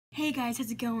Hey guys, how's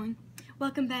it going?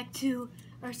 Welcome to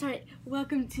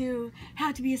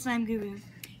How to Be a Slime Guru.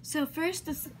 So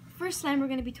the first slime we're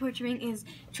going to be torturing is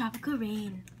Tropical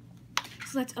Rain.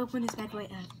 So let's open this bad boy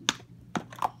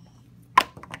up.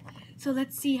 So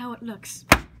let's see how it looks.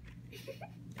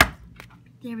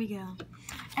 There we go.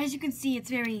 As you can see, it's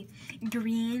very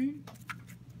green,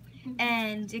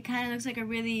 and it kind of looks like a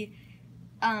really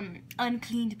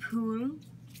uncleaned pool.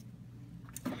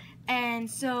 And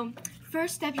so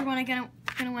first step you're gonna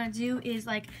want to do is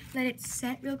like let it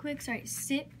set real quick.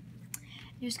 Sit.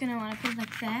 You're just gonna want to put it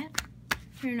like that.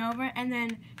 Turn it over, and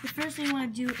then the first thing you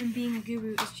want to do in being a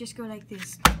guru is just go like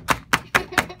this.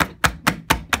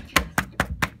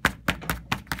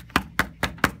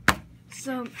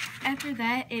 So after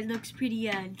that, it looks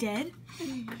pretty dead.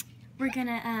 We're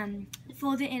gonna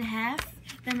fold it in half.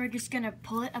 Then we're just gonna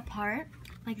pull it apart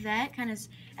like that, and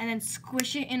then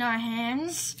squish it in our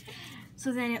hands.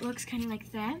 So then it looks kind of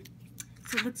like that.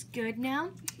 So it looks good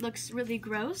now. Looks really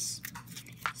gross.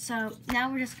 So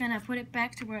now we're just gonna put it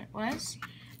back to where it was,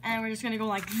 and we're just gonna go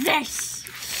like this.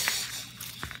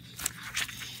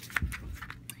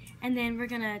 And then we're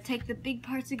gonna take the big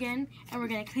parts again, and we're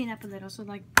gonna clean up a little. So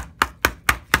like,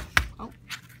 oh.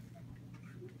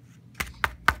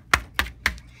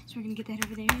 So we're gonna get that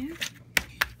over there.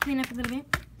 Clean up a little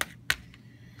bit.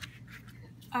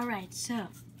 All right, so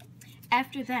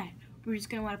after that, we're just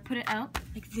gonna want to put it out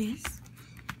like this.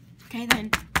 Okay, then.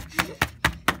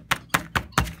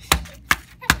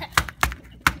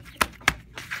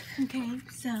 Okay,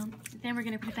 so then we're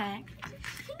gonna put it back,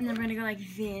 and then we're gonna go like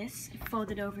this, fold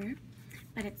it over,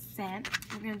 let it set.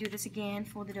 We're gonna do this again,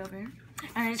 fold it over, and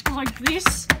then just go like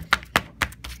this.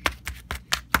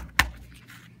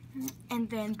 And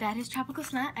then that is tropical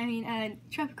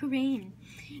rain.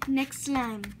 Next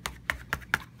slime.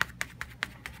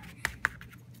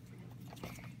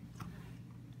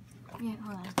 Yeah,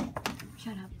 hold on.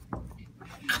 Shut up.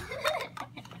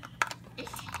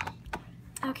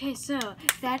 Okay, so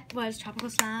that was tropical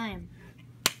slime.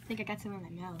 I think I got some in my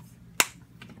mouth.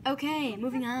 Okay,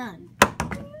 moving on.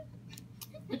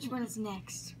 Which one is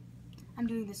next? I'm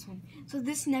doing this one. So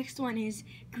this next one is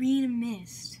green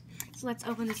mist. So let's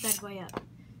open this bad boy up.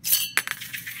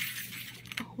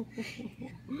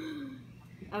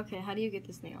 Okay, how do you get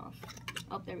this thing off?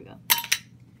 Oh, there we go.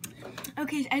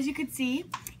 Okay, as you can see,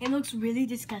 it looks really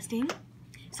disgusting.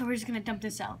 So we're just gonna dump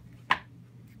this out.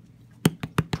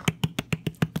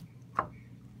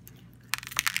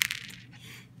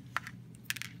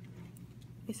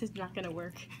 This is not gonna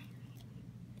work.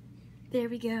 There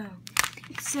we go.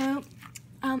 So,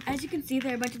 as you can see,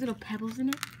 there are a bunch of little pebbles in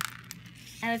it.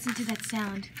 And listen to that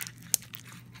sound.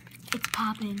 It's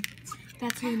popping.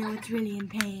 That's when you know it's really in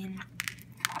pain.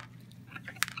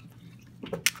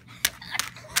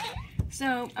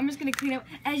 So I'm just gonna clean up.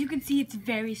 As you can see, it's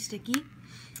very sticky.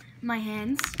 My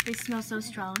hands, they smell so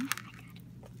strong.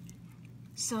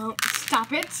 So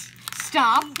stop it.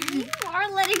 Stop. You are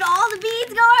letting all the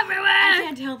beads go everywhere. I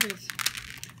can't help it.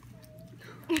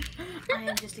 I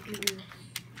am just a guru.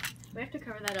 We have to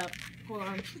cover that up. Hold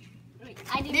on.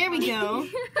 There we go.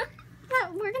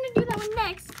 We're gonna do that one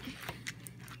next.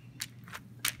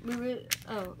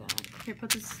 Oh god. Here, put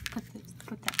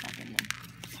that back in there.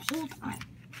 Hold on.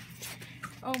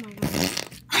 Oh my god.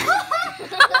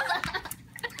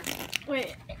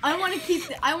 Wait, I want to keep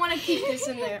this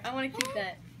in there. I want to keep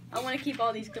that. I want to keep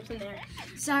all these clips in there.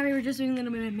 Sorry, we're just doing a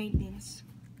little bit of maintenance.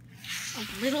 A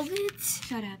little bit?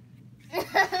 Shut up.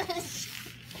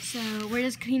 So we're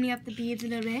just cleaning up the beads a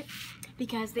little bit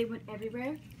because they went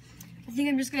everywhere. I think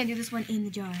I'm just gonna do this one in the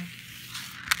jar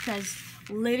because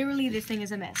literally this thing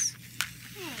is a mess.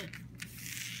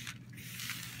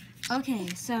 Okay,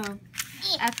 so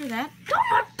after that,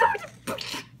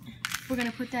 we're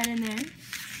gonna put that in there.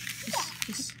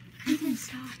 Just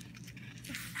stop.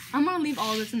 I'm gonna leave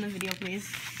all this in the video, please.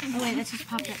 Oh wait, let's just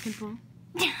pop that pimple.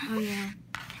 Oh yeah.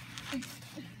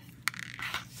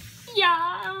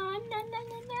 Yeah.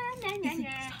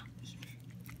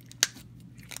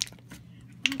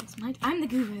 I'm the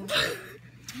guru.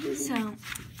 So,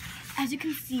 as you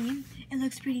can see, it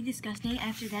looks pretty disgusting.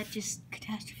 After that, just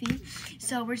catastrophe.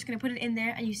 So we're just gonna put it in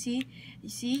there, and you see,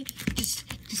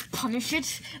 just punish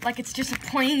it like it's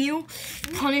disappointing you.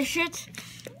 Punish it.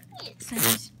 So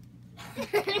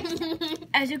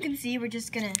as you can see, we're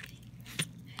just gonna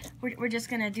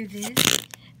do this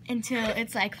until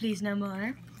it's like, please no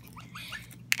more.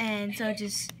 And so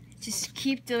just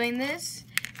keep doing this.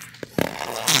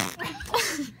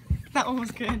 That one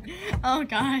was good. Oh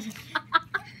god.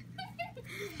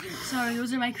 Sorry,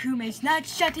 those are my crewmates not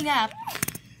shutting up.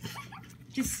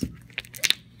 Just,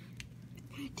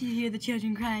 do you hear the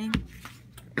children crying?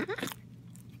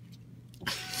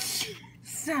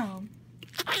 So,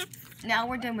 now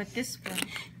we're done with this one.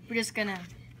 We're just gonna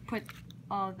put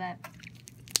all of that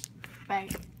back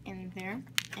in there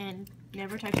and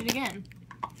never touch it again.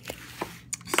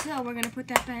 So, we're gonna put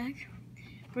that back.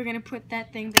 We're gonna put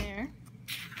that thing there.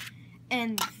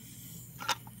 And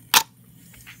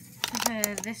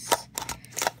this.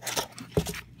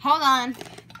 Hold on.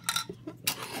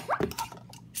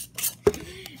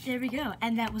 There we go.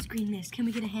 And that was green mist. Can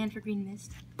we get a hand for green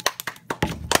mist?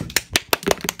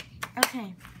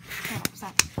 Okay.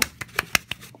 Stop.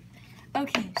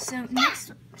 Okay, so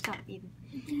next. Stop eating.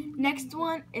 Next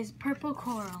one is purple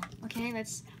coral. Okay,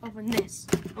 let's open this.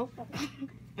 Oh.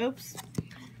 Oops.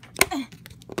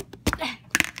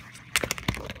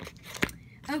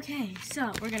 Okay,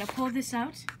 so we're gonna pull this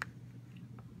out.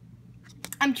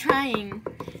 I'm trying.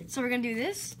 So we're gonna do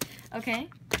this. Okay.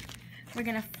 We're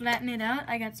gonna flatten it out.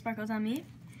 I got sparkles on me.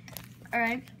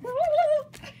 Alright.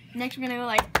 Next we're gonna go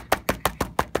like.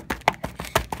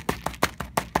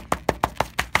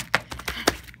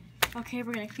 Okay,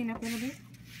 we're gonna clean up a little bit.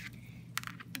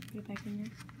 Put it back in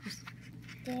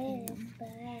there.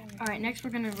 Alright, next we're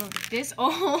gonna roll this.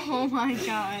 Oh my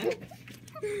god.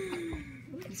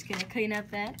 Just gonna clean up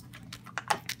that.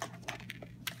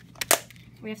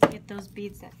 We have to get those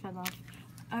beads that fell off.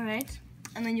 Alright.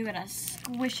 And then you gotta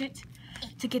squish it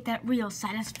to get that real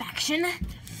satisfaction.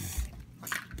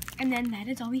 And then that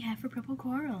is all we have for purple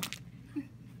coral.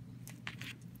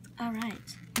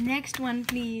 Alright. Next one,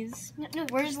 please. No,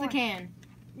 where's the can?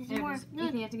 There's more. No,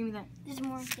 Ethan, you have to give me that. there's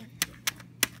more.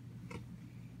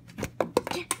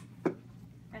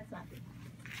 That's not good.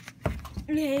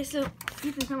 Okay, so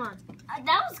Ethan, come on.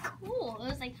 That was cool. It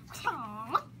was like,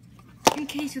 aww.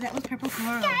 Okay, so that was purple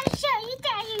coral. Gotta show you,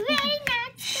 Daddy. Very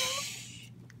nice.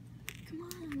 Come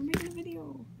on, we're making a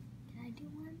video. Can I do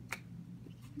one?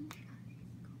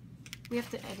 We have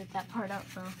to edit that part out,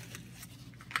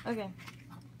 though. Okay.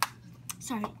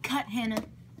 Sorry, cut, Hannah.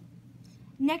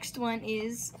 Next one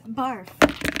is barf.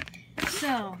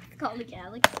 So, It's called the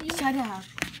Galaxy. shut up.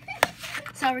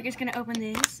 So we're just gonna open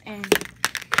this and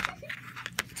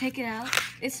take it out.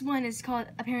 This one is called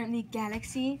apparently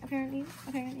Galaxy. Apparently.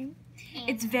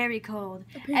 It's very cold.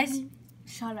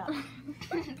 Shut up.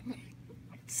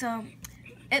 So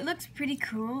it looks pretty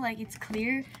cool. Like it's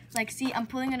clear. Like see, I'm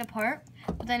pulling it apart,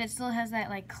 but then it still has that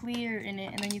like clear in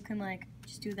it, and then you can like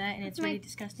just do that, and it's really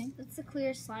disgusting. That's the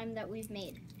clear slime that we've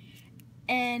made.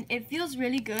 And it feels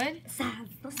really good. So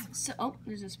oh,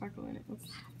 there's a sparkle in it.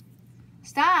 Oops.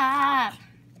 Stop.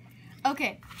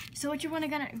 Okay, so what you're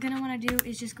gonna want to do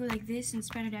is just go like this and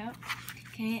spread it out.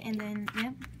 Okay, and then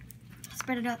yep,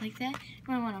 spread it out like that.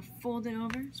 You want to fold it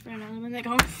over, spread it out a little bit. Like,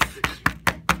 oh.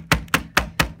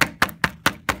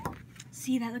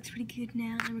 See, that looks pretty good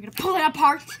now. And we're gonna pull it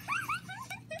apart,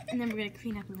 and then we're gonna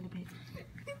clean up a little bit,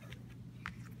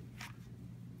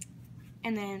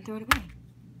 and then throw it away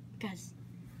because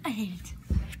I hate it.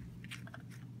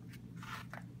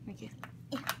 Like it.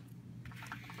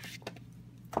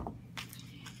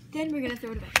 Then we're gonna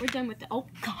throw it away. We're done with the. Oh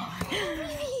God!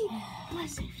 I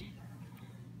saved it.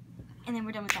 And then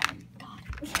we're done with that one.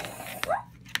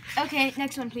 God. Okay,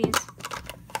 next one, please.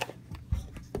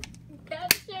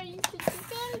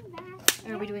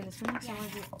 Are we doing this one next? Yeah.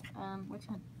 Which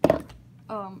one?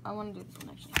 Oh, I want to do this one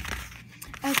actually.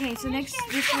 Okay, so next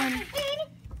this one.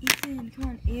 Ethan, come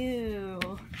on. Ew.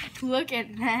 Look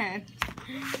at that.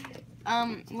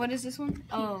 What is this one?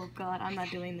 Oh God, I'm not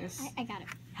doing this. I got it.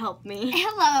 Help me.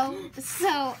 Hello. So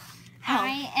Help.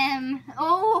 I am.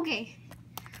 Oh, okay.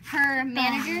 Her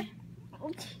manager.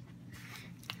 Okay.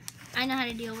 I know how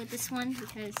to deal with this one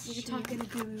because You're talking a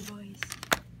guru voice.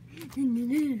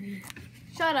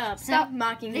 Shut up. So, Stop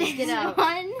mocking me. Get out. This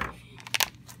one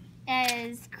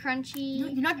is crunchy. No,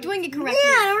 you're not doing it correctly.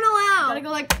 Yeah, I don't know how. Gotta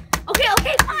go like.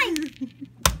 Okay, fine.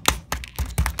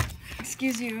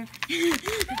 Excuse you.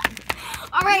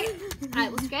 All right. I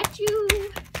will scratch you.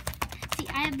 See,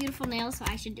 I have beautiful nails, so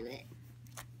I should do it.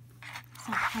 That's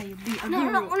not how you be a No,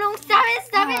 guru. no, stop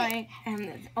it. I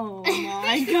am. Oh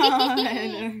my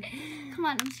God. Come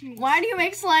on, I'm serious. Why do you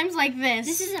make slimes like this?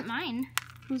 This isn't mine.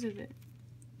 Whose is it?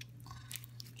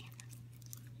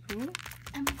 Who?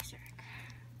 I'm Zurich.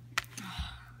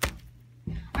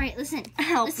 All right, listen.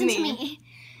 Help listen to me.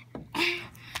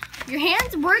 Your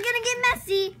hands were gonna get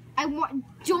messy.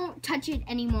 Don't touch it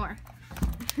anymore.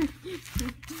 Is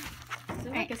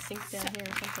there like a sink down here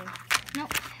or something?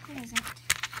 Nope, there isn't.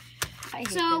 I hate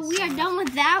So this we are much. done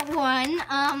with that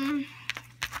one.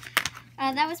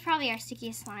 That was probably our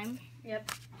stickiest slime.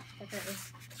 Yep. Definitely.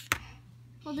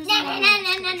 Well, there's We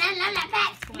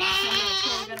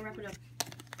gotta wrap it up.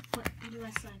 What? Do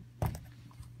last slime.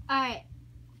 All right.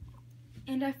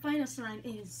 And our final slime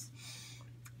is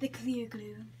the clear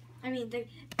glue. I mean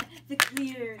the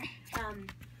clear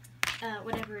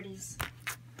whatever it is.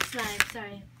 Slime,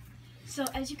 sorry. So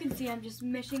as you can see, I'm just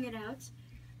meshing it out.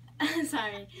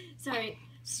 sorry,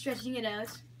 stretching it out.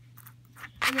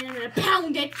 And then I'm gonna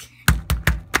pound it.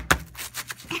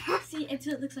 See,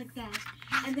 until it looks like that.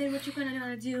 And then what you're gonna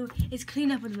wanna do is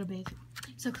clean up a little bit.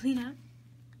 So clean up.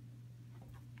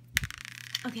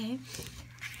 Okay.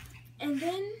 And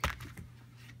then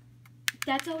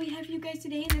that's all we have for you guys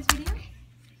today in this video.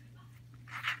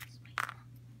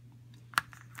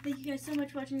 Thank you guys so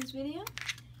much for watching this video.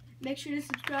 Make sure to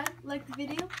subscribe, like the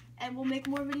video, and we'll make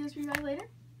more videos for you guys later.